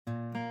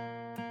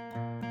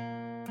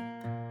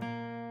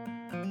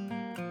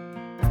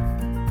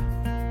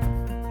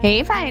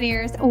Hey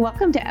Pioneers,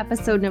 welcome to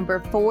episode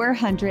number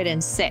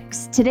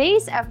 406.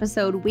 Today's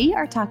episode, we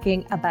are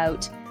talking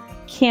about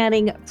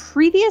canning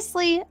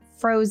previously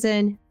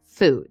frozen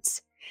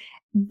foods.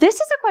 This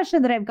is a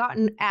question that I've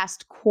gotten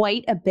asked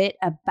quite a bit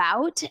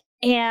about,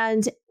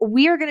 and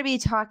we are going to be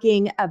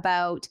talking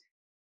about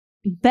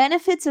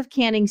benefits of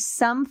canning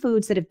some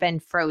foods that have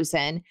been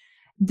frozen,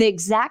 the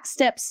exact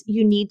steps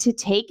you need to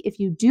take if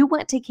you do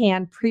want to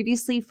can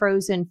previously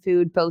frozen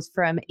food, both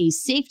from a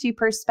safety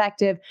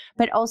perspective,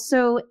 but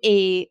also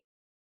a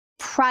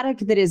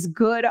product that is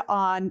good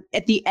on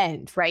at the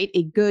end, right?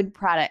 A good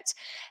product.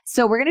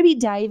 So we're going to be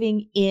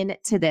diving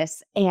into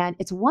this, and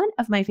it's one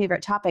of my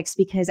favorite topics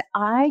because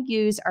I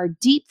use our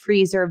deep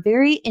freezer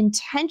very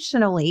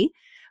intentionally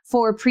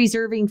for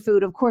preserving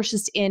food, of course,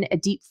 just in a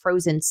deep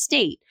frozen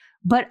state.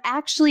 But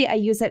actually, I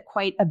use it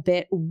quite a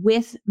bit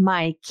with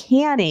my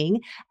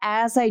canning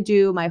as I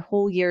do my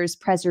whole year's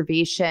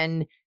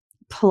preservation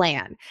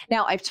plan.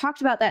 Now, I've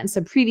talked about that in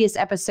some previous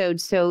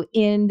episodes. So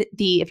if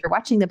you're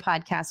watching the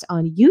podcast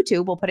on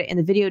YouTube, we'll put it in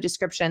the video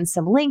description,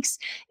 some links.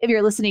 If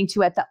you're listening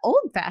to it the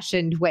old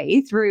fashioned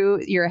way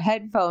through your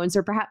headphones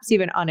or perhaps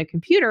even on a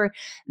computer,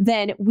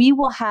 then we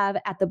will have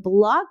at the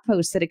blog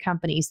post that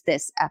accompanies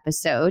this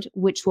episode,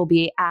 which will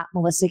be at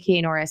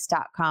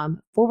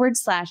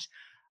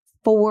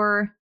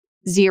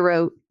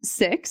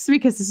melissaknorris.com/406,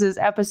 because this is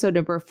episode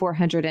number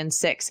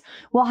 406.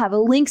 We'll have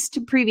links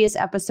to previous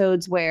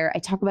episodes where I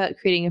talk about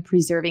creating a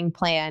preserving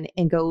plan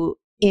and go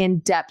in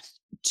depth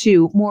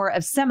to more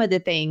of some of the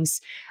things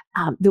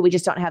that we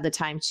just don't have the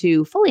time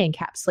to fully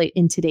encapsulate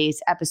in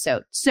today's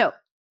episode. So,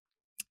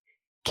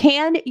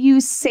 can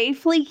you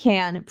safely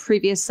can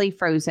previously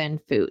frozen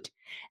food?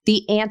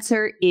 The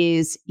answer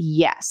is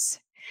yes.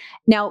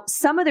 Now,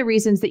 some of the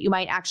reasons that you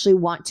might actually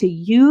want to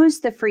use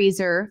the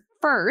freezer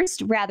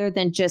first, rather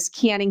than just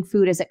canning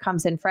food as it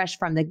comes in fresh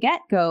from the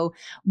get-go,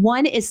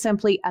 one is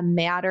simply a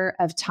matter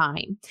of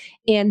time.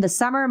 In the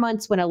summer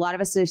months, when a lot of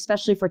us,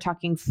 especially if we're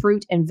talking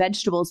fruit and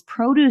vegetables,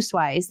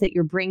 produce-wise, that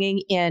you're bringing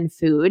in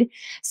food,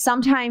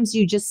 sometimes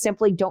you just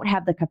simply don't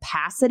have the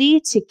capacity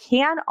to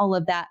can all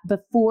of that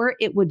before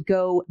it would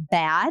go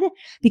bad,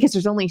 because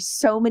there's only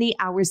so many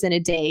hours in a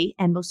day,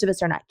 and most of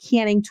us are not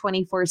canning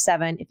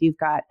 24/7 if you've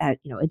got a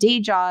day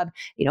job,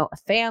 a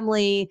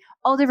family,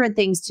 all different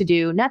things to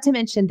do, not to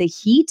mention the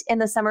heat in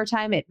the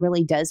summertime. It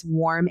really does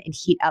warm and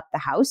heat up the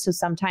house. So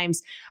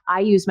sometimes I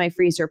use my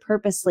freezer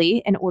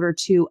purposely in order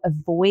to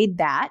avoid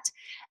that.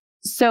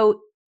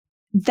 So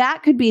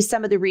that could be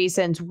some of the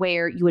reasons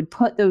where you would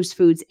put those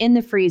foods in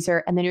the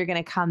freezer and then you're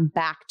going to come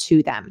back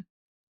to them.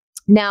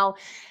 Now,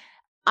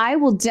 I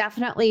will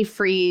definitely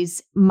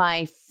freeze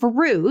my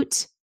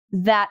fruit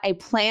that I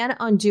plan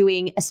on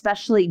doing,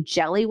 especially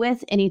jelly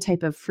with, any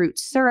type of fruit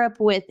syrup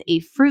with,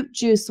 a fruit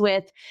juice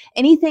with,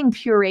 anything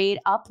pureed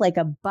up like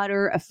a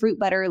fruit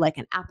butter, like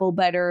an apple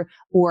butter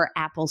or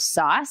apple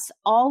sauce.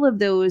 All of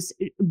those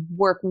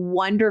work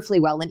wonderfully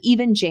well. And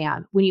even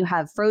jam, when you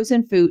have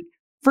frozen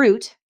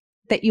fruit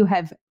that you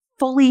have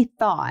fully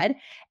thawed,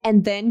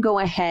 and then go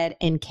ahead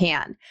and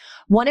can.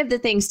 One of the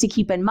things to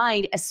keep in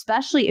mind,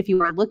 especially if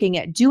you are looking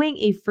at doing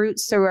a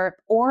fruit syrup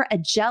or a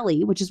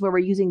jelly, which is where we're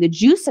using the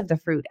juice of the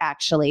fruit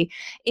actually,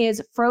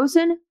 is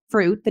frozen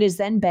fruit that has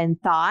then been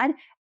thawed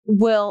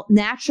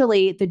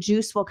the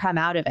juice will come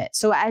out of it.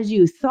 So as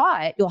you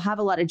thaw it, you'll have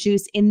a lot of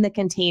juice in the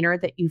container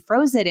that you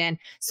froze it in.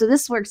 So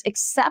this works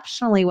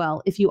exceptionally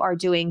well if you are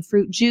doing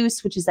fruit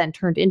juice, which is then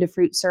turned into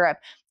fruit syrup,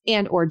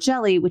 and or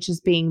jelly, which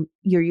is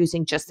you're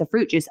using just the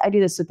fruit juice. I do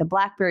this with the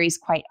blackberries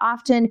quite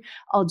often.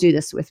 I'll do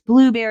this with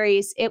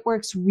blueberries. It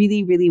works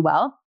really, really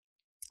well.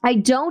 I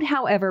don't,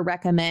 however,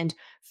 recommend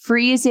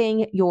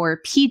freezing your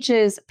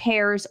peaches,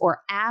 pears,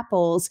 or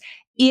apples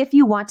if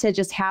you want to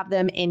just have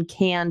them in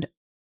canned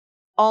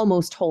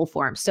almost whole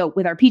form. So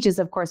with our peaches,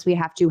 of course, we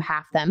have to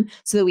half them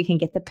so that we can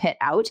get the pit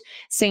out.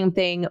 Same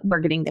thing, we're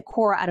getting the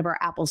core out of our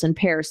apples and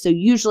pears. So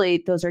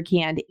usually those are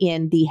canned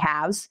in the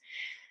halves.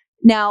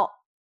 Now,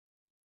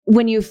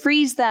 when you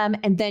freeze them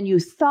and then you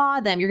thaw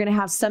them, you're going to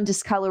have some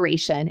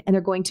discoloration and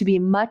they're going to be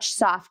much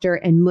softer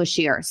and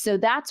mushier. So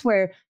that's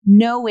where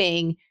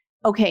knowing,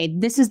 okay,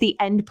 this is the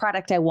end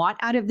product I want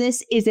out of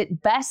this. Is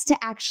it best to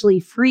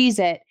actually freeze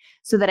it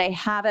so that I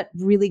have it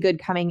really good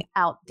coming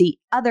out the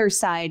other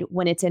side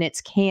when it's in its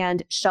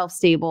canned,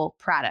 shelf-stable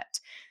product?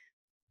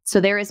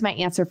 So there is my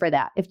answer for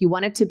that. If you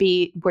want it to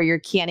be where you're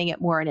canning it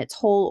more in its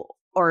whole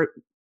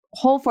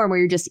form, where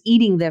you're just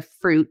eating the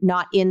fruit,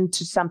 not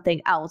into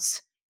something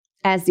else,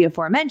 as the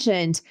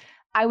aforementioned,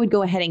 I would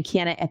go ahead and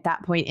can it at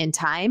that point in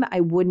time.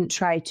 I wouldn't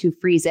try to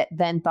freeze it,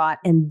 then thaw it,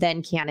 and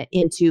then can it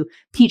into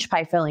peach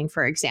pie filling,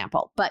 for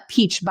example. But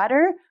peach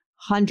butter,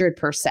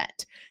 100%.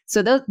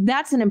 So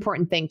that's an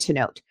important thing to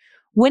note.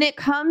 When it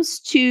comes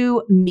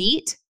to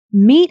meat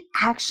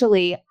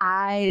actually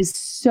is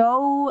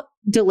so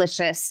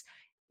delicious.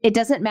 It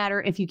doesn't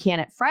matter if you can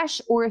it fresh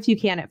or if you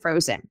can it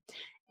frozen.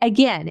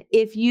 Again,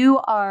 if you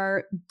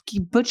are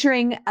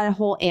butchering a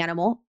whole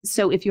animal,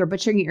 so if you're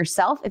butchering it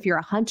yourself, if you're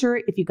a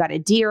hunter, if you've got a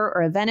deer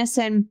or a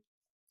venison,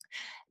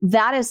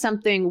 that is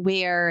something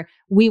where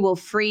we will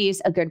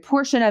freeze a good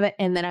portion of it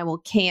and then I will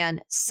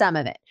can some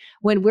of it.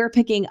 When we're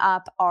picking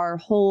up our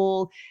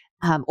whole,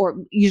 or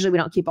usually we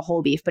don't keep a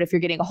whole beef, but if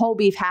you're getting a whole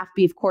beef, half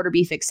beef, quarter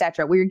beef,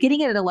 etc., where you're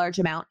getting it in a large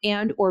amount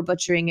and or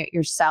butchering it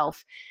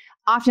yourself,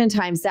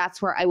 oftentimes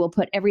that's where I will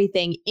put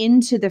everything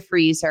into the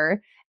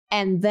freezer.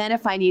 And then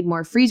if I need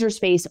more freezer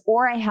space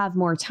or I have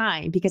more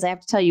time, because I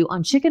have to tell you,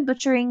 on chicken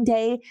butchering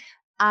day,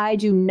 I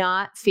do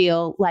not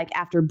feel like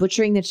after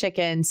butchering the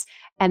chickens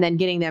and then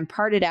getting them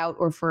parted out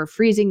or for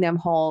freezing them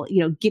whole,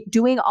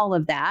 doing all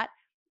of that,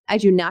 I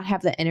do not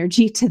have the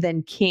energy to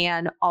then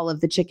can all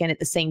of the chicken at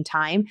the same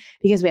time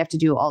because we have to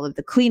do all of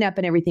the cleanup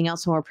and everything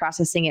else when we're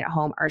processing it at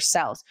home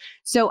ourselves.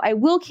 So I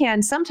will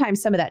can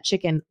sometimes some of that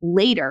chicken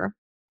later,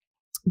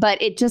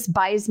 but it just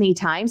buys me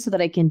time so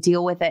that I can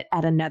deal with it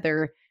at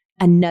another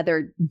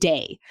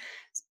day.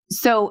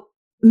 So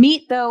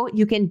meat, though,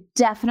 you can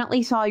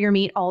definitely thaw your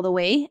meat all the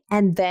way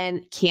and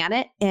then can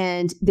it.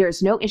 And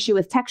there's no issue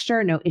with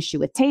texture, no issue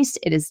with taste.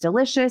 It is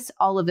delicious,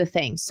 all of the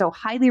things. So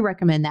highly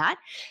recommend that.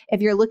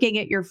 If you're looking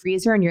at your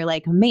freezer and you're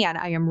like, man,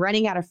 I am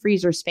running out of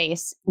freezer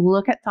space,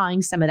 look at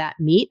thawing some of that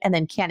meat and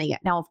then canning it.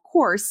 Now, of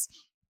course,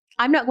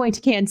 I'm not going to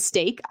can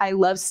steak. I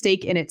love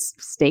steak in its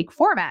steak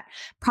format.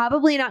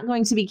 Probably not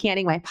going to be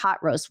canning my pot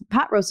roast.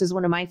 Pot roast is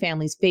one of my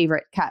family's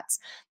favorite cuts,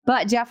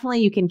 but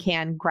definitely you can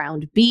can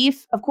ground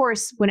beef. Of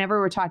course,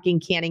 whenever we're talking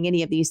canning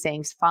any of these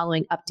things,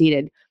 following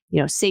updated,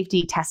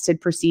 safety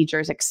tested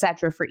procedures,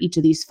 etc., for each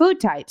of these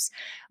food types.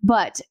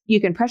 But you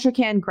can pressure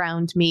can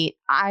ground meat.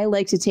 I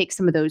like to take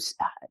some of those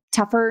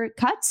tougher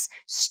cuts.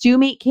 Stew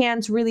meat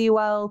cans really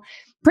well.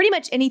 Pretty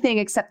much anything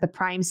except the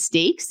prime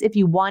steaks. If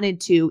you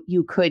wanted to,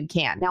 you could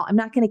can. Now, I'm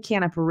not going to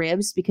can up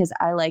ribs because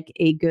I like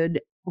a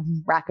good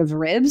rack of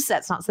ribs.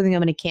 That's not something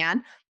I'm going to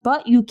can,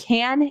 but you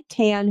can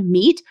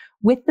meat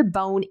with the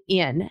bone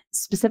in,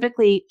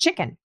 specifically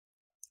chicken.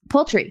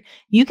 Poultry,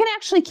 you can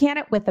actually can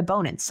it with the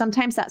bone in.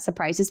 Sometimes that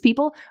surprises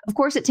people. Of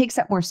course, it takes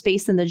up more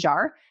space in the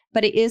jar,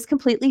 but it is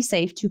completely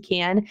safe to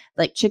can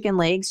like chicken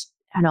legs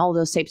and all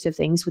those types of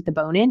things with the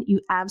bone in.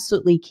 You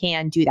absolutely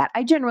can do that.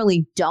 I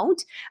generally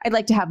don't. I'd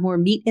like to have more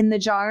meat in the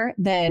jar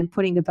than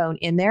putting the bone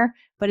in there,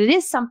 but it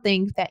is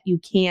something that you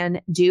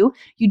can do.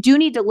 You do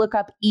need to look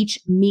up each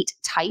meat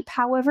type,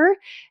 however,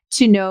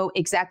 to know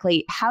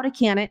exactly how to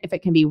can it, if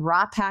it can be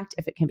raw packed,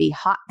 if it can be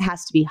hot,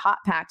 has to be hot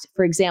packed.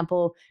 For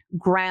example,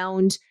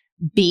 ground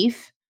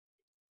beef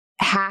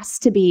has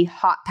to be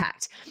hot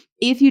packed.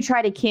 If you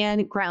try to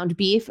can ground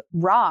beef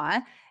raw,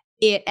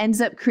 it ends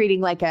up creating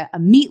like a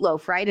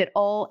meatloaf, right?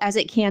 As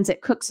it cans,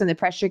 it cooks in the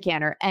pressure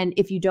canner. And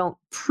if you don't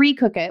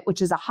pre-cook it,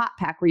 which is a hot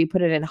pack where you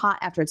put it in hot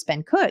after it's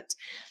been cooked,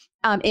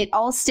 it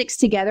all sticks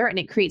together and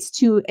it's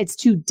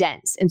too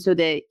dense. And so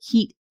the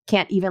heat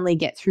can't evenly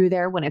get through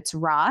there when it's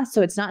raw.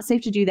 So it's not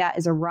safe to do that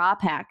as a raw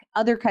pack.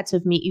 Other cuts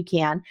of meat you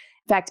can.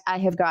 In fact, I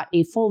have got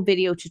a full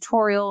video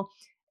tutorial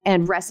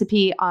and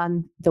recipe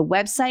on the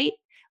website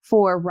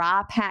for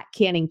raw pack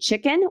canning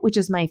chicken, which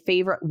is my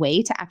favorite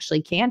way to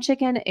actually can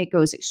chicken. It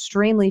goes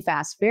extremely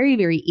fast, very,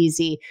 very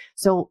easy.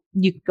 So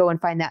you can go and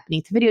find that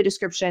beneath the video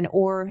description,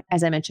 or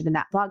as I mentioned in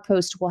that blog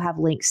post, we'll have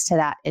links to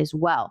that as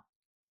well.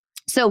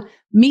 So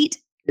meat,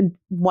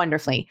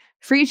 wonderfully.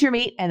 Freeze your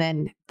meat and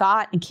then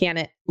thaw it and can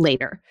it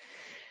later.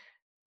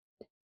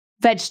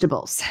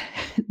 Vegetables.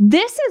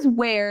 This is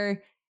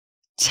where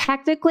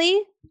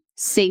technically,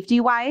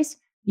 safety-wise,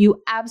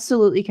 you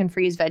absolutely can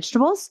freeze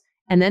vegetables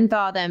and then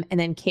thaw them and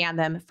then can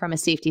them from a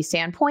safety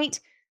standpoint.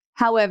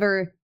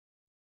 However,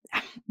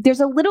 there's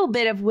a little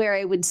bit of where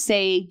I would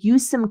say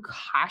use some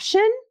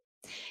caution.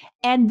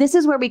 And this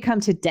is where we come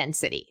to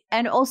density.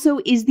 And also,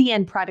 is the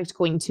end product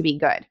going to be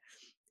good?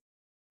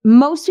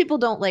 Most people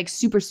don't like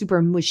super,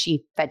 super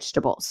mushy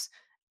vegetables.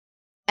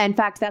 In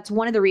fact, that's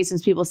one of the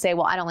reasons people say,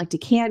 well, I don't like to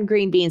can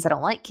green beans. I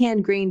don't like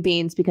canned green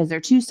beans because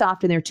they're too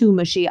soft and they're too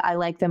mushy. I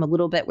like them a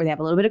little bit where they have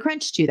a little bit of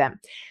crunch to them.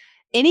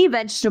 Any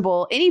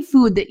vegetable, any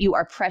food that you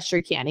are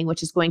pressure canning,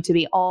 which is going to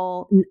be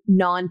all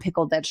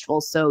non-pickled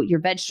vegetables. So your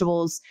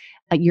vegetables,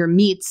 your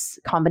meats,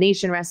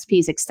 combination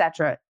recipes,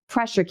 etc.,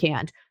 pressure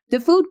canned. The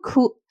food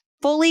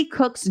fully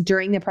cooks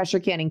during the pressure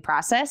canning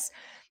process,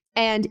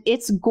 and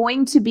it's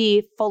going to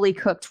be fully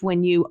cooked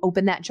when you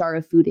open that jar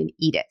of food and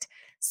eat it.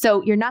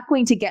 So you're not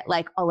going to get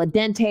like al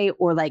dente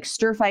or like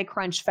stir-fry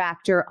crunch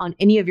factor on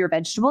any of your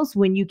vegetables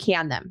when you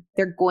can them.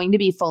 They're going to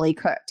be fully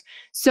cooked.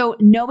 So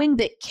knowing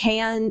that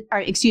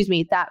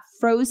that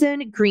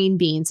frozen green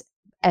beans,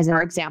 as an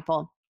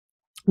example,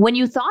 when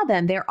you thaw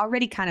them, they're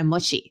already kind of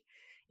mushy.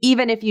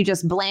 Even if you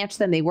just blanch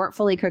them, they weren't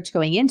fully cooked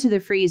going into the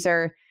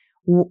freezer.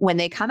 When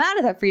they come out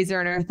of the freezer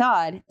and are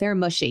thawed, they're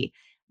mushy.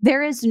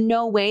 There is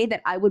no way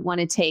that I would want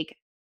to take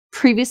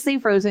previously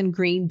frozen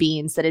green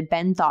beans that had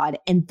been thawed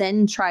and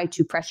then try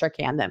to pressure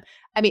can them.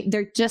 I mean,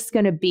 they're just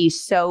going to be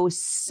so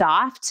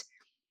soft.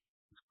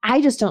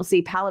 I just don't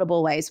see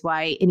palatable ways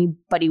why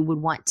anybody would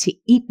want to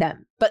eat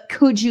them. But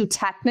could you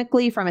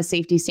technically, from a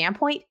safety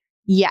standpoint?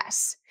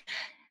 Yes.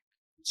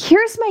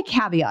 Here's my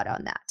caveat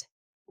on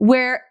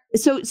that.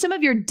 So some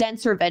of your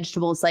denser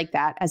vegetables like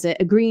that, as a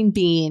green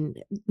bean,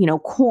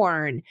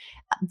 corn,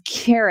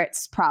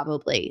 Carrots,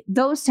 probably.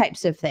 Those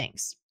types of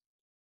things.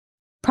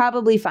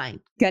 Probably fine.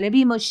 Gonna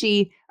be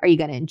mushy. Are you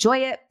gonna enjoy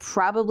it?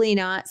 Probably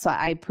not. So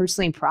I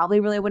personally probably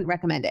really wouldn't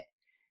recommend it.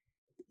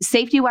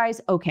 Safety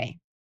wise, okay.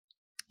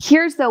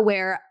 Here's though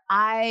where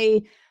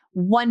I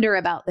wonder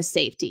about the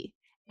safety,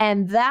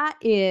 and that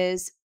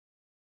is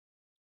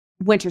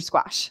winter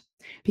squash.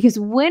 Because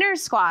winter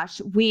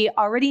squash, we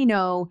already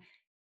know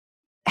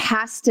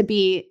has to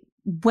be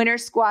winter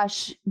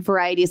squash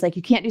varieties. Like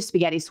you can't do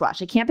spaghetti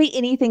squash. It can't be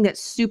anything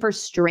that's super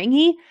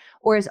stringy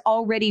or is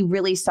already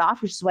really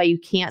soft, which is why you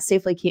can't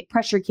safely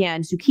pressure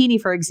can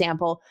zucchini, for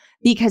example,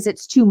 because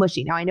it's too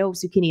mushy. Now I know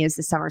zucchini is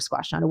the summer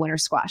squash, not a winter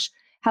squash.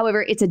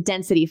 However, it's a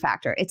density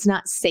factor. It's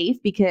not safe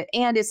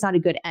and it's not a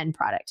good end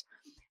product.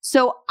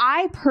 So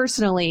I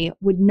personally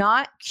would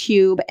not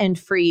cube and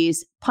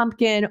freeze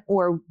pumpkin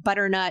or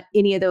butternut,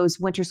 any of those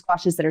winter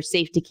squashes that are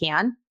safe to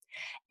can,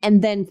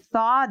 and then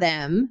thaw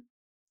them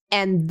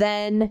and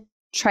then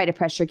try to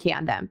pressure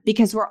can them,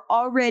 because we're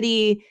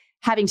already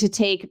having to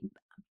take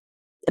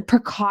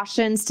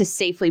precautions to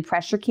safely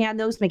pressure can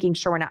those, making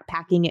sure we're not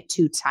packing it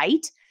too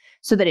tight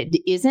so that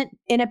it isn't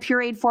in a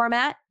pureed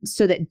format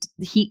so that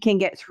heat can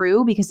get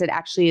through, because it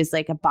actually is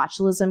like a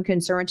botulism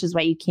concern, which is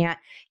why you can't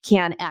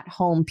can at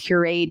home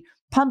pureed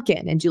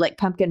pumpkin and do like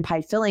pumpkin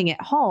pie filling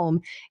at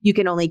home. You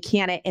can only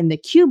can it in the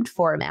cubed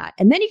format,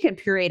 and then you can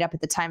puree it up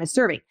at the time of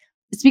serving.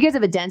 It's because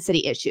of a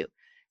density issue.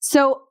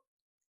 So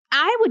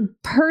I would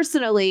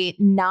personally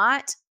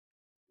not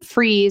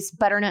freeze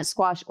butternut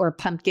squash or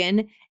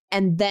pumpkin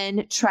and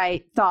then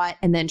thaw it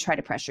and then try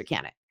to pressure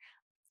can it.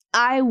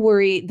 I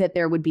worry that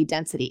there would be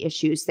density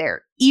issues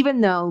there,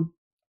 even though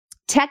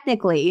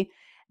technically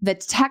the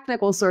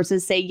technical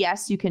sources say,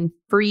 yes, you can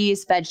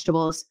freeze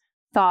vegetables,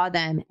 thaw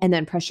them, and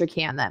then pressure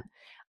can them.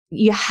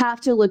 You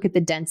have to look at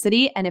the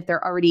density. And if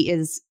there already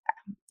is,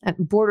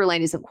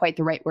 borderline isn't quite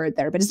the right word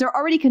there, but is there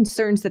already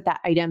concerns that that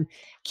item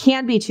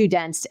can be too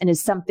dense and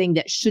is something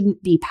that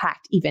shouldn't be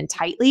packed even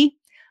tightly,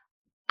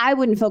 I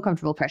wouldn't feel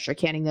comfortable pressure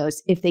canning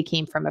those if they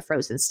came from a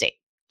frozen state.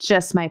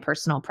 Just my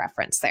personal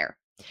preference there.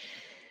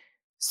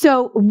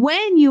 So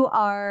when you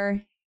are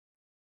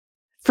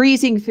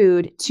freezing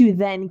food to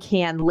then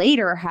can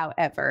later,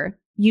 however,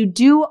 you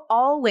do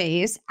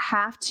always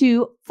have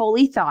to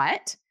fully thaw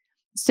it.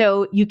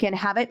 So you can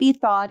have it be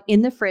thawed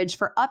in the fridge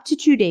for up to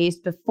 2 days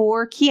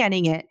before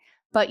canning it,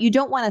 but you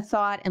don't want to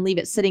thaw it and leave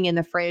it sitting in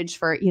the fridge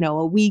for,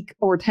 a week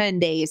or 10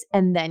 days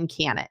and then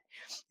can it.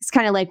 It's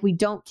kind of like we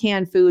don't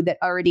can food that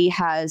already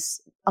has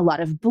a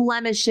lot of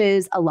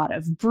blemishes, a lot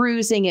of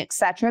bruising,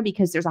 etc.,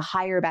 because there's a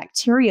higher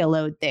bacteria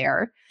load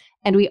there.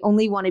 And we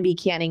only want to be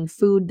canning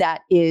food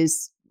that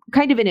is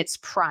kind of in its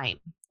prime,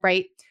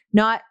 right?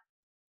 Not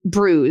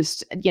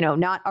bruised,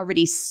 not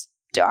already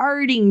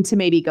starting to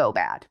maybe go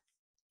bad.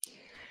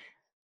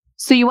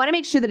 So you want to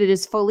make sure that it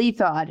is fully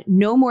thawed,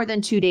 no more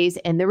than 2 days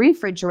in the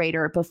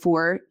refrigerator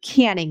before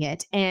canning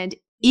it. And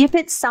if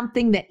it's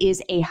something that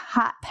is a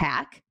hot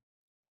pack,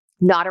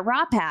 not a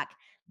raw pack,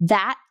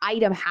 that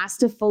item has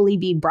to fully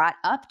be brought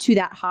up to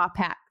that hot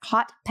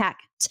pack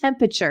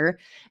temperature,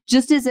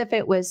 just as if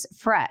it was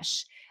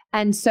fresh.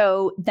 And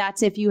so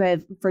that's if you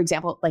have, for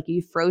example, like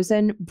you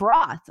frozen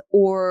broth,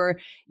 or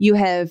you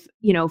have,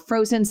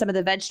 frozen some of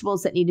the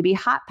vegetables that need to be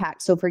hot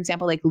packed. So for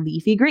example, like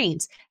leafy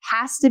greens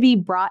has to be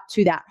brought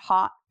to that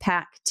hot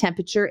pack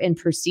temperature and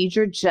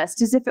procedure,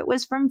 just as if it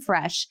was from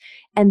fresh.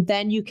 And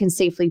then you can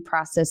safely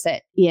process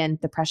it in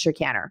the pressure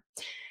canner.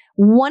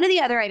 One of the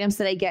other items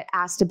that I get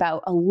asked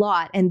about a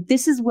lot, and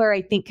this is where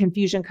I think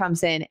confusion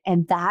comes in,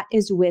 and that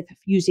is with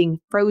using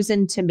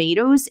frozen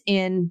tomatoes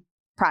in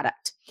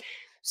product.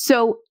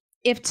 So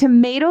if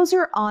tomatoes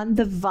are on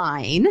the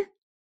vine,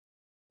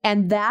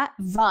 and that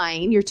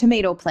vine, your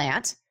tomato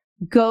plant,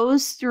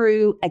 goes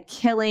through a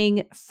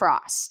killing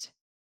frost,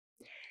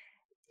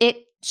 it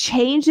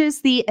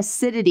changes the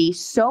acidity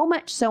so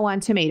much so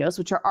on tomatoes,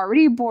 which are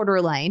already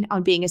borderline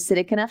on being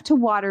acidic enough to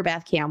water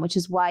bath can, which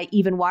is why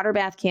even water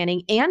bath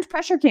canning and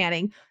pressure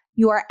canning,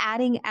 you are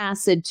adding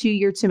acid to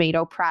your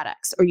tomato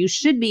products, or you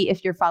should be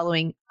if you're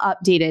following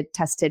updated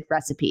tested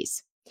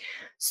recipes.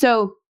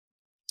 So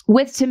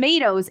with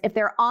tomatoes, if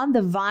they're on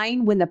the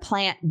vine when the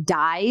plant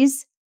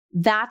dies,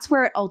 that's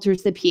where it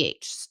alters the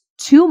pH.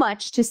 Too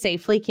much to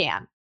safely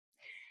can.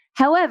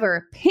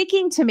 However,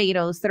 picking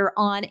tomatoes that are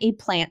on a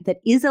plant that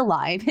is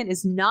alive and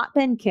has not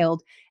been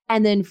killed,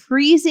 and then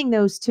freezing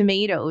those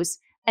tomatoes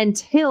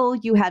until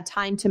you have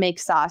time to make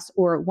sauce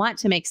or want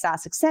to make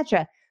sauce,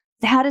 etc.,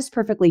 that is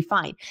perfectly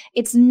fine.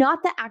 It's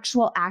not the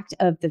actual act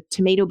of the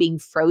tomato being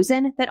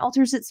frozen that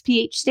alters its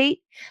pH state.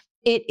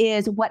 It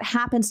is what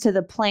happens to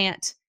the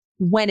plant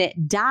when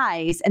it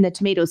dies and the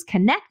tomatoes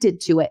connected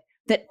to it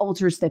that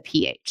alters the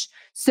pH.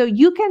 So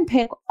you can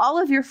pick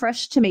all of your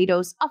fresh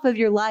tomatoes off of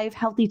your live,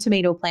 healthy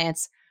tomato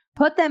plants,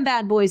 put them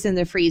bad boys in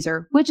the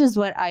freezer, which is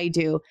what I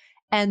do,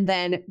 and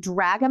then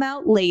drag them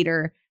out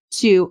later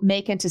to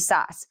make into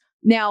sauce.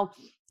 Now,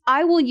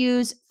 I will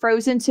use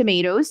frozen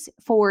tomatoes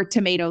for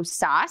tomato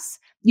sauce.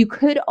 You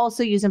could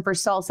also use them for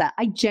salsa.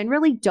 I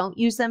generally don't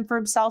use them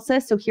for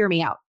salsa, so hear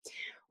me out.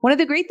 One of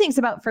the great things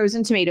about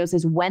frozen tomatoes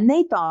is when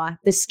they thaw,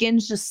 the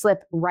skins just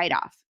slip right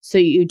off. So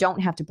you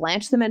don't have to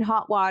blanch them in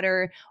hot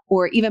water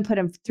or even put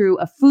them through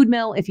a food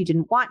mill if you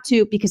didn't want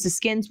to, because the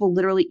skins will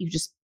literally, you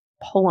just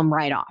pull them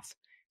right off.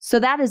 So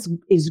that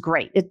is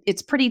great.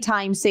 It's pretty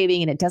time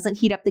saving and it doesn't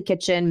heat up the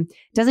kitchen,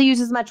 doesn't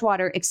use as much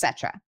water,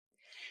 etc.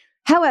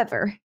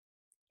 However,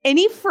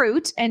 any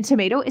fruit, and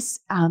tomato is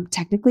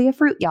technically a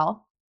fruit,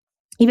 y'all.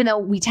 Even though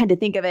we tend to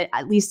think of it,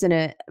 at least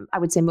I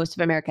would say most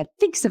of America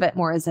thinks of it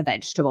more as a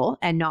vegetable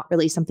and not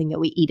really something that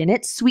we eat in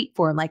its sweet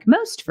form like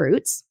most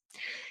fruits,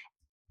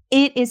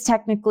 it is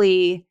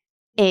technically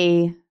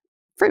a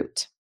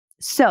fruit.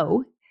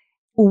 So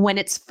when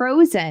it's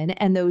frozen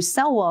and those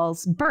cell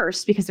walls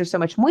burst because there's so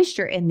much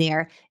moisture in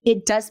there,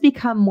 it does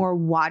become more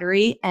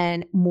watery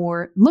and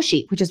more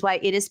mushy, which is why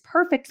it is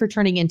perfect for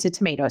turning into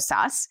tomato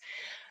sauce.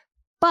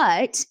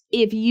 But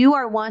if you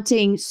are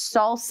wanting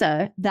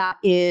salsa that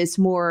is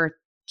more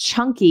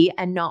chunky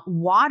and not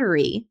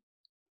watery,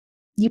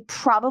 you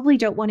probably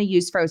don't want to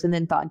use frozen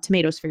then thawed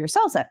tomatoes for your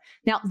salsa.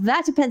 Now,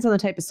 that depends on the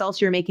type of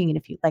salsa you're making. And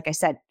if you, like I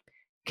said,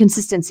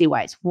 consistency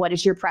wise, what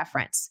is your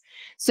preference?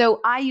 So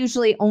I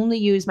usually only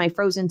use my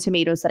frozen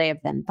tomatoes that I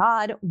have then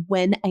thawed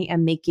when I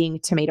am making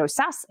tomato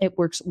sauce. It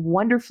works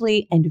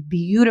wonderfully and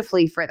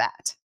beautifully for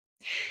that.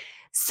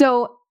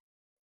 So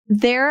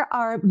there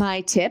are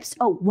my tips.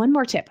 Oh, one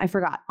more tip I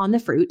forgot on the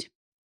fruit.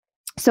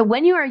 So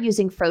when you are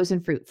using frozen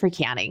fruit for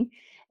canning,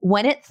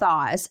 when it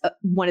thaws,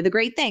 one of the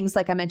great things,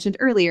 like I mentioned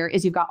earlier,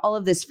 is you've got all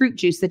of this fruit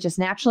juice that just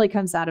naturally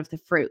comes out of the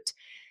fruit.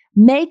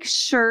 Make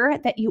sure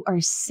that you are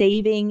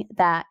saving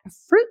that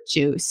fruit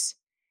juice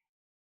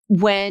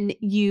when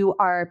you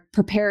are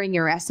preparing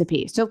your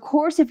recipe. So of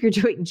course, if you're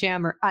doing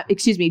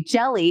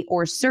jelly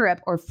or syrup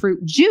or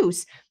fruit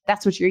juice,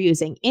 that's what you're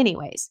using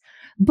anyways.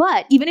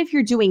 But even if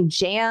you're doing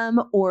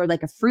jam or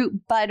like a fruit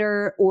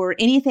butter or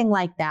anything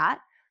like that,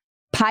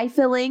 pie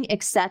filling,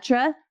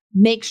 etc.,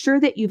 make sure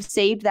that you've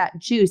saved that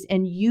juice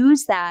and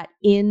use that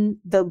in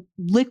the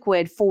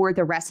liquid for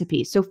the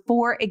recipe. So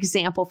for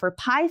example, for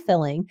pie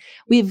filling,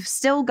 we've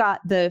still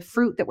got the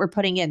fruit that we're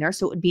putting in there.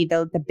 So it would be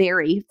the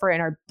berry for in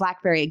our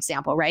blackberry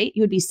example, right?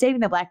 You would be saving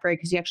the blackberry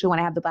because you actually want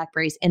to have the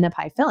blackberries in the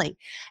pie filling.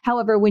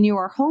 However, when you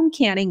are home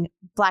canning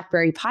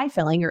blackberry pie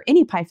filling or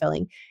any pie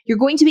filling, you're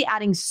going to be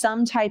adding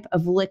some type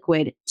of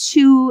liquid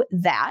to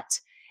that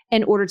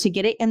in order to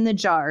get it in the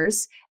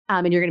jars.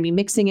 And you're going to be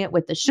mixing it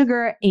with the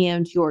sugar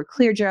and your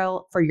clear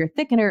gel for your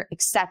thickener,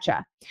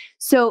 etc.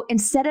 So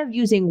instead of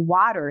using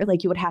water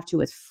like you would have to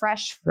with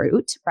fresh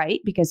fruit,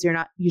 right? Because you're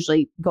not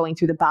usually going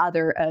through the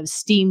bother of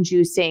steam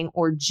juicing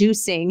or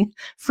juicing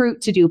fruit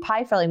to do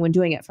pie filling when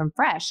doing it from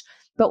fresh.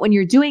 But when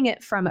you're doing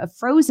it from a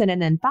frozen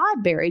and then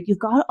thawed berry, you've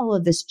got all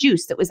of this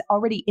juice that was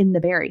already in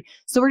the berry.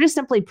 So we're just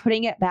simply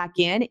putting it back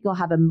in. You'll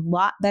have a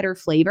lot better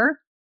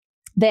flavor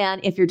than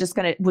if you're just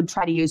would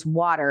try to use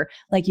water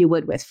like you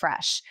would with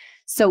fresh.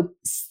 So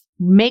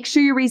make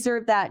sure you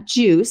reserve that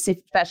juice,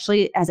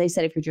 especially, as I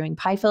said, if you're doing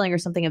pie filling or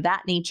something of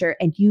that nature,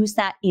 and use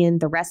that in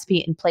the recipe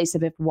in place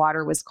of if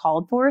water was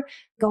called for.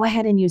 Go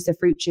ahead and use the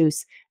fruit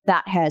juice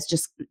that has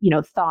just,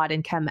 thawed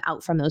and come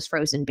out from those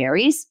frozen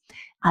berries.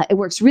 It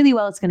works really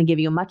well. It's going to give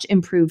you a much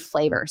improved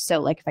flavor. So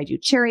like if I do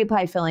cherry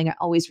pie filling, I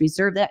always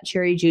reserve that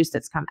cherry juice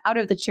that's come out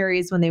of the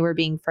cherries when they were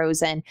being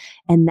frozen.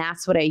 And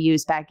that's what I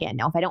use back in.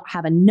 Now, if I don't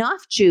have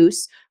enough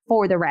juice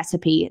for the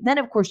recipe, then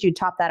of course you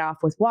top that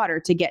off with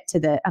water to get to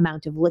the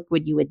amount of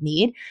liquid you would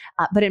need.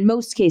 But in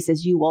most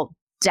cases, you will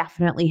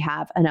definitely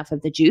have enough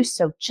of the juice.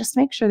 So just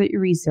make sure that you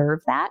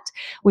reserve that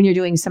when you're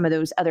doing some of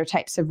those other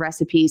types of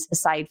recipes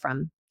aside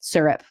from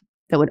syrup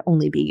that would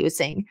only be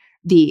using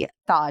the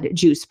thawed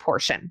juice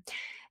portion.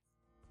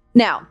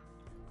 Now,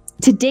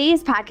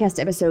 today's podcast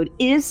episode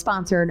is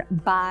sponsored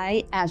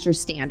by Azure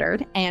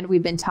Standard, and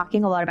we've been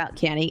talking a lot about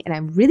canning, and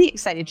I'm really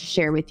excited to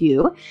share with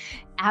you.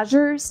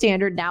 Azure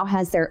Standard now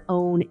has their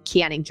own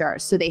canning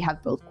jars. So they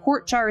have both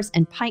quart jars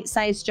and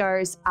pint-sized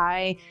jars.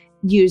 I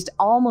used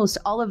almost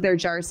all of their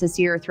jars this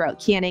year throughout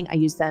canning. I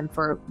use them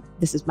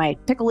this is my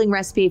pickling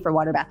recipe for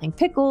water bathing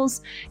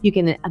pickles. You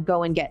can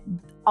go and get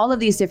all of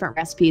these different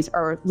recipes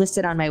are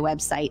listed on my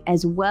website,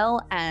 as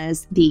well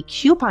as the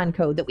coupon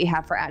code that we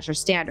have for Azure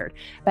Standard.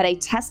 But I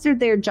tested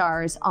their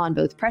jars on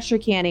both pressure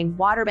canning,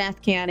 water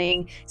bath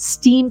canning,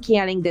 steam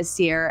canning this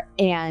year,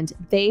 and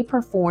they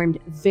performed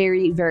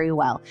very, very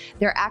well.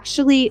 They're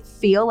actually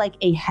feel like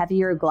a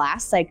heavier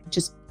glass,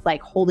 just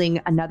like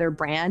holding another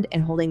brand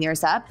and holding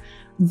theirs up.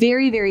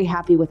 Very, very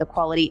happy with the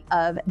quality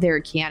of their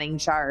canning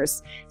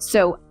jars.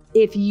 So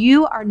if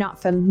you are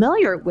not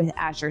familiar with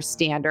Azure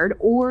Standard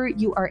or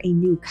you are a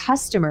new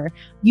customer,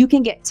 you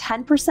can get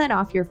 10%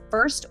 off your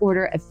first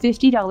order of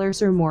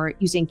 $50 or more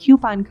using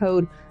coupon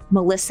code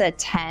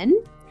Melissa10.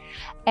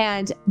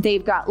 And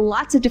they've got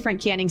lots of different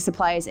canning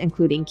supplies,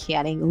 including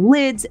canning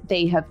lids.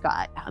 They have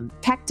got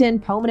pectin,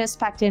 Pomatus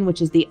pectin,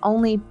 which is the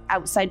only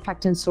outside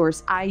pectin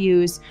source I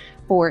use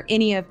for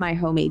any of my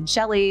homemade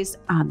jellies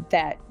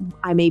that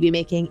I may be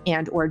making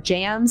and or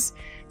jams.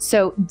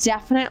 So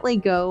definitely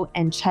go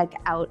and check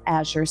out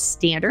Azure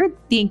Standard.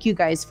 Thank you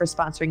guys for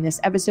sponsoring this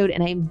episode.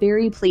 And I'm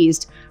very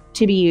pleased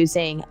to be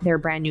using their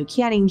brand new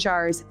canning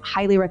jars.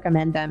 Highly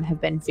recommend them.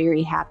 Have been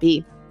very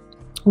happy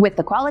with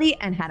the quality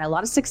and had a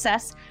lot of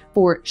success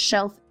for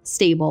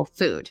shelf-stable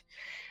food.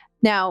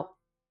 Now,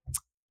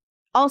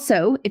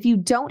 also, if you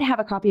don't have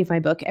a copy of my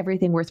book,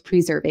 Everything Worth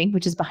Preserving,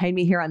 which is behind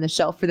me here on the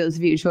shelf for those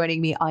of you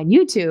joining me on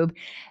YouTube,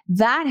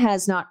 that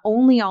has not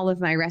only all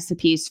of my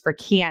recipes for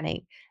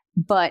canning,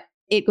 but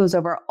it goes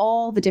over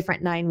all the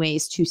different 9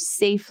 ways to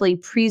safely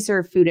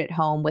preserve food at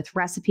home with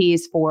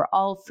recipes for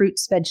all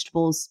fruits,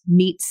 vegetables,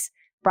 meats,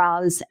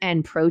 broths,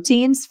 and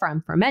proteins,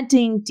 from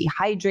fermenting,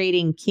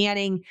 dehydrating,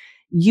 canning,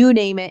 you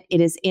name it, it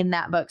is in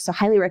that book. So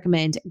highly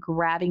recommend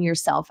grabbing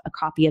yourself a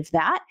copy of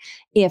that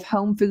if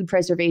home food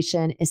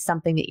preservation is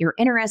something that you're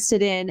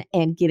interested in,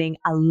 and getting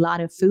a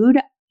lot of food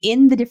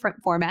in the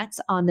different formats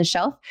on the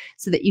shelf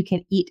so that you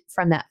can eat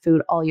from that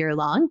food all year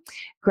long.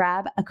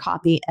 Grab a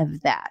copy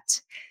of that.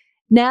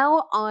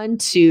 Now on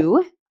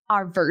to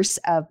our verse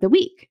of the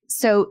week.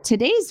 So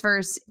today's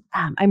verse,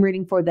 I'm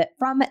reading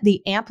from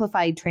the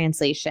Amplified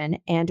Translation,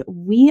 and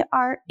we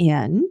are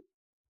in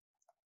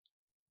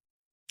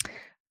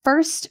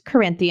 1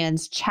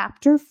 Corinthians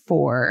chapter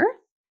 4,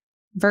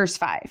 verse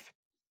 5.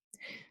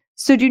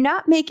 So do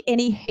not make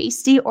any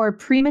hasty or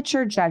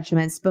premature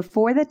judgments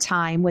before the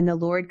time when the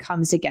Lord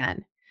comes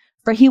again,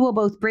 for he will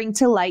both bring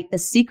to light the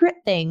secret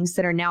things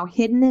that are now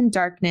hidden in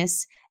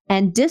darkness,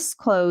 and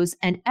disclose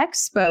and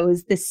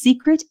expose the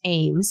secret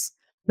aims,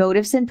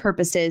 motives, and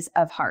purposes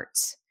of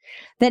hearts.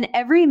 Then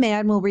every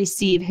man will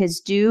receive his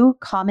due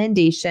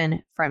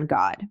commendation from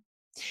God.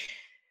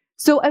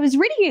 So I was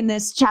reading in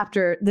this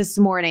chapter this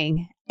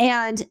morning,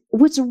 and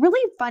what's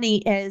really funny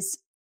is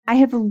I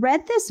have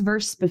read this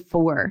verse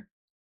before.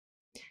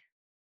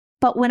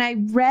 But when I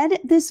read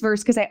this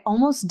verse, because I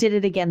almost did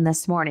it again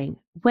this morning,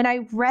 when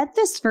I read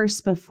this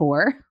verse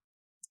before,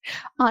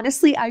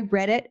 honestly, I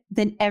read it,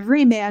 then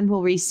every man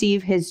will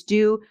receive his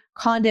due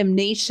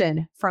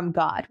condemnation from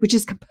God, which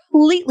is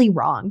completely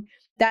wrong.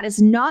 That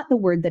is not the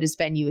word that has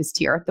been used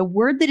here. The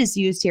word that is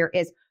used here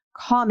is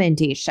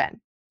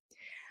commendation.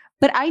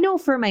 But I know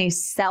for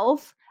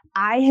myself,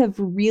 I have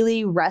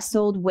really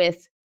wrestled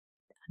with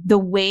the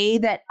way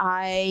that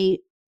I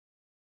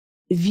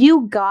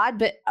view God,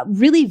 but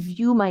really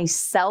view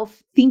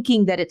myself,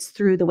 thinking that it's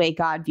through the way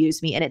God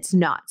views me, and it's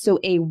not. So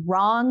a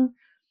wrong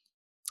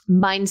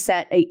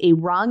mindset, a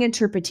wrong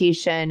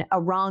interpretation,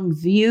 a wrong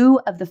view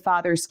of the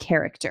Father's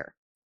character.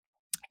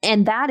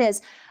 And that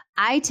is,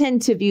 I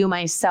tend to view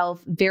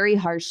myself very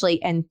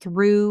harshly and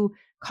through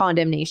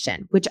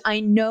condemnation, which I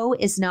know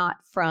is not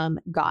from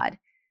God.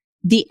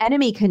 The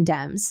enemy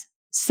condemns,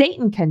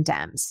 Satan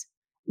condemns.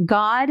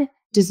 God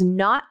does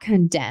not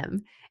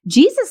condemn.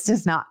 Jesus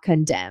does not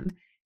condemn.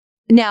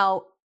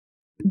 Now,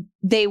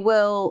 they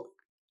will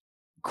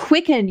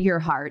quicken your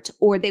heart,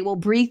 or they will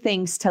bring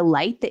things to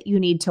light that you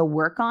need to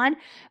work on,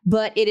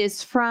 but it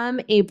is from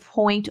a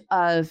point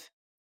of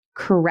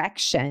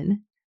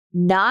correction,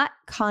 not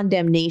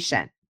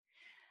condemnation.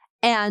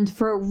 And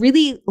for a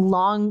really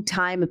long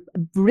time, a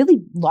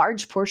really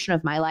large portion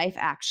of my life,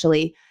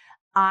 actually,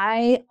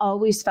 I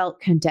always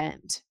felt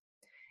condemned.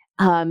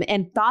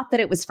 And thought that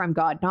it was from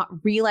God, not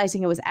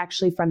realizing it was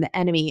actually from the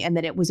enemy, and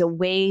that it was a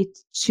way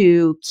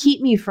to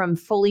keep me from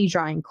fully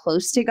drawing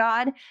close to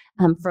God,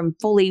 from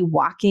fully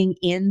walking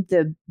in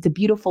the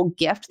beautiful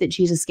gift that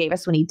Jesus gave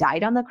us when he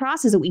died on the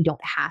cross, is that we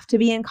don't have to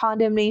be in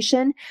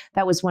condemnation.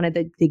 That was one of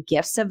the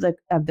gifts of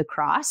the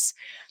cross.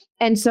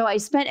 And so I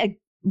spent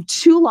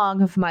too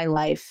long of my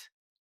life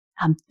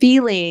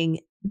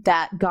feeling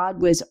that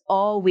God was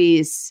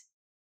always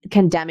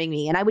condemning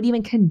me, and I would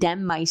even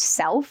condemn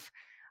myself.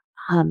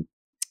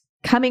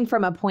 Coming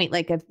from a point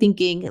like of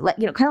thinking, like,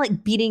 kind of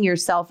like beating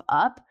yourself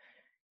up,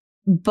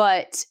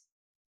 but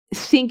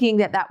thinking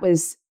that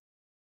was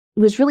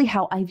really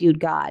how I viewed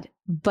God.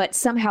 But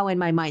somehow in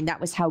my mind, that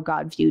was how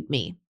God viewed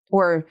me.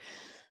 Or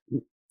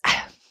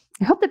I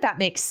hope that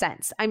makes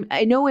sense.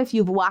 I know if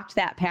you've walked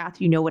that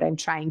path, you know what I'm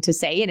trying to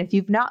say. And if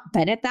you've not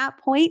been at that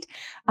point,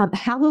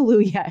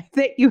 hallelujah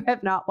that you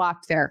have not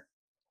walked there.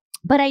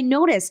 But I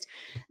noticed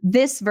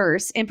this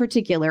verse in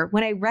particular,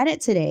 when I read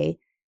it today,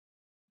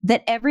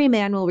 that every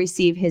man will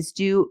receive his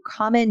due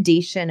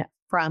commendation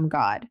from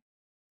God.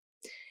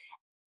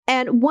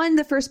 And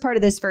the first part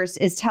of this verse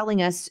is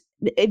telling us,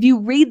 if you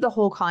read the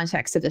whole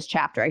context of this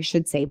chapter, I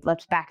should say,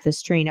 let's back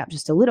this train up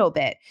just a little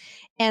bit.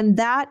 And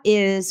that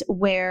is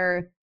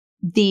where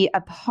the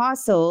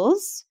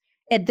apostles,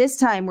 at this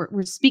time,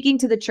 we're speaking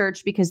to the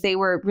church because they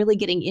were really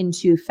getting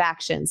into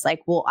factions.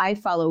 Like, well, I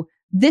follow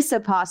this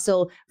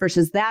apostle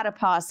versus that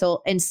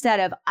apostle, instead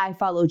of I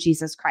follow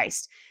Jesus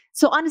Christ.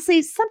 So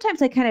honestly,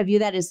 sometimes I kind of view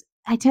that as,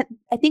 I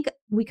think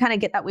we kind of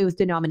get that way with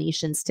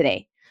denominations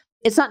today.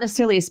 It's not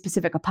necessarily a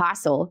specific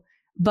apostle,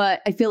 but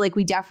I feel like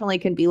we definitely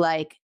can be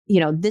like,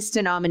 this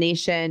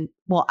denomination,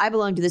 well, I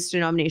belong to this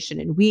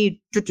denomination and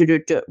we,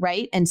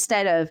 right?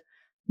 Instead of,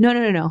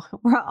 no,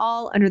 we're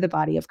all under the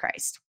body of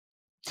Christ.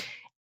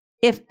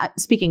 If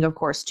speaking, of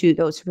course, to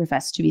those who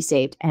profess to be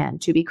saved and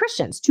to be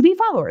Christians, to be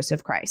followers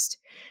of Christ.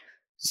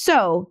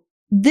 So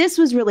this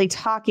was really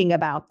talking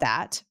about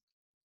that.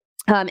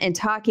 and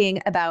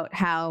talking about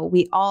how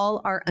we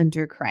all are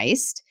under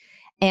Christ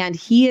and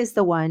he is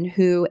the one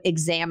who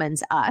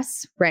examines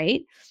us,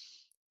 right?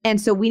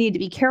 And so we need to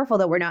be careful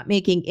that we're not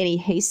making any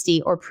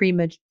hasty or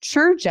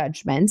premature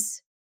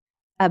judgments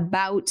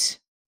about,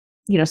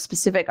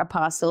 specific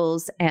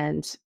apostles.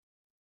 And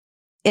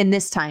in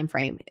this time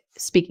frame,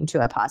 speaking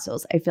to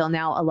apostles, I feel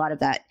now a lot of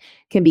that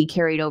can be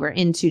carried over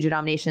into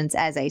denominations,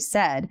 as I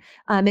said,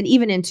 and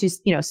even into,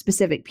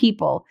 specific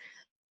people.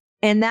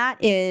 And that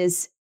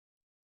is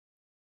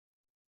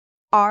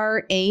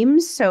our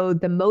aims. So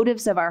the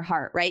motives of our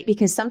heart, right?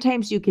 Because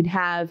sometimes you could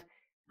have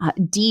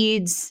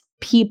deeds,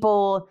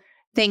 people,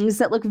 things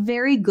that look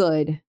very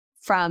good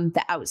from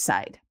the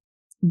outside.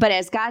 But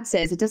as God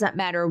says, it doesn't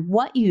matter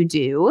what you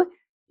do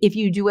if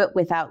you do it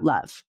without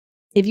love.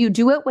 If you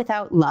do it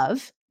without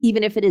love,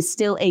 even if it is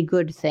still a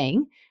good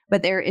thing,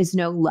 but there is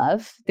no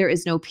love, there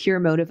is no pure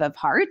motive of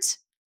heart,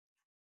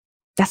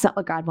 that's not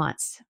what God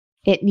wants.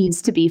 It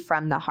needs to be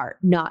from the heart,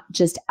 not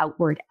just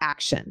outward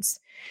actions.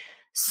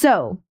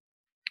 So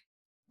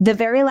the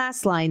very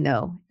last line,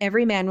 though,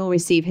 every man will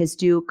receive his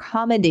due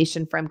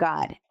commendation from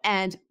God.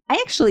 And I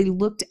actually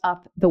looked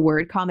up the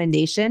word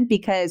commendation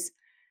because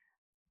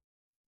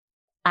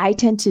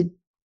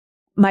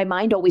my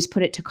mind always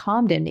put it to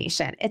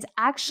condemnation. It's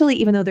actually,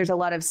 even though there's a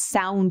lot of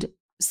sound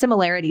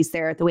similarities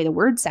there, the way the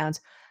word sounds,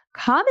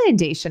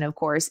 commendation, of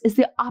course, is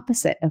the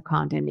opposite of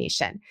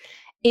condemnation.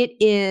 It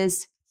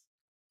is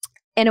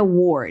an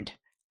award.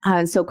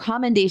 So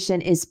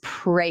commendation is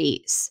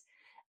praise.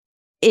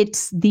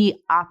 It's the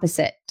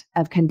opposite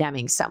of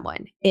condemning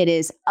someone. It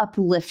is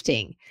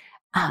uplifting.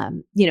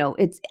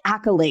 It's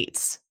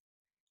accolades.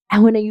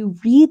 And when you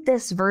read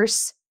this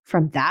verse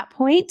from that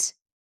point,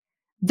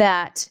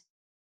 that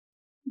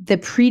the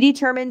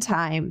predetermined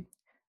time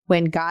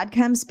when God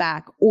comes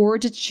back or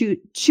to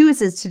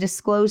chooses to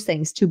disclose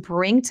things, to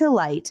bring to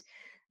light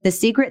the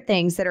secret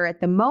things that are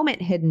at the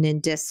moment hidden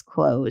and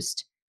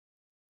disclosed,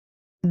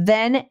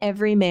 then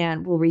every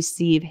man will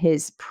receive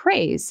his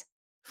praise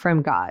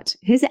from God,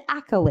 his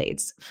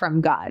accolades from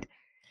God.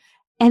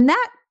 And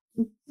that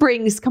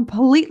brings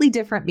completely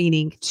different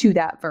meaning to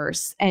that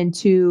verse and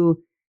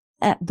to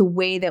the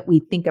way that we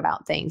think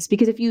about things.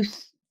 Because if you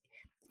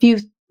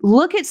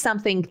look at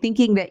something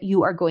thinking that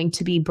you are going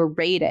to be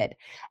berated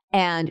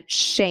and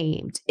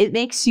shamed, it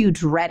makes you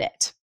dread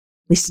it.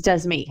 At least it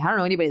does me. I don't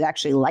know anybody that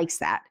actually likes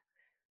that.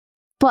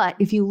 But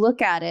if you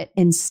look at it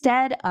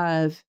instead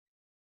of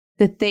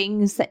the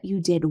things that you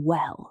did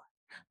well,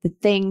 the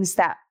things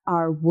that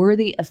are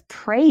worthy of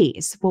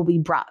praise will be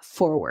brought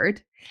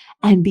forward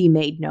and be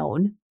made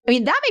known. I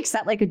mean, that makes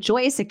that like a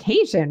joyous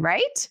occasion,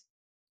 right?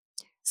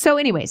 So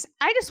anyways,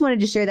 I just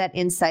wanted to share that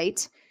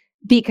insight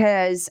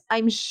because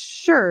I'm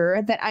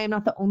sure that I am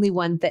not the only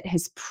one that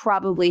has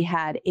probably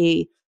had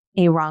a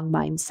wrong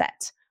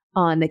mindset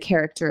on the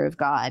character of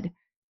God,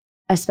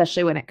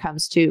 especially when it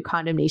comes to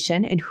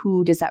condemnation and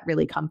who does that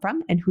really come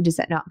from and who does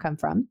that not come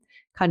from.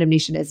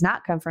 Condemnation does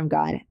not come from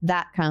God.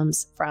 That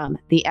comes from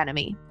the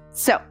enemy.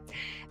 So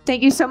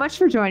thank you so much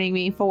for joining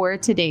me for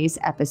today's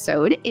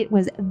episode. It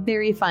was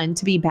very fun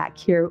to be back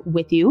here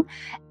with you.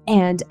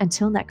 And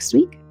until next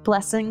week,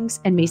 blessings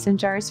and mason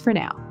jars for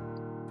now.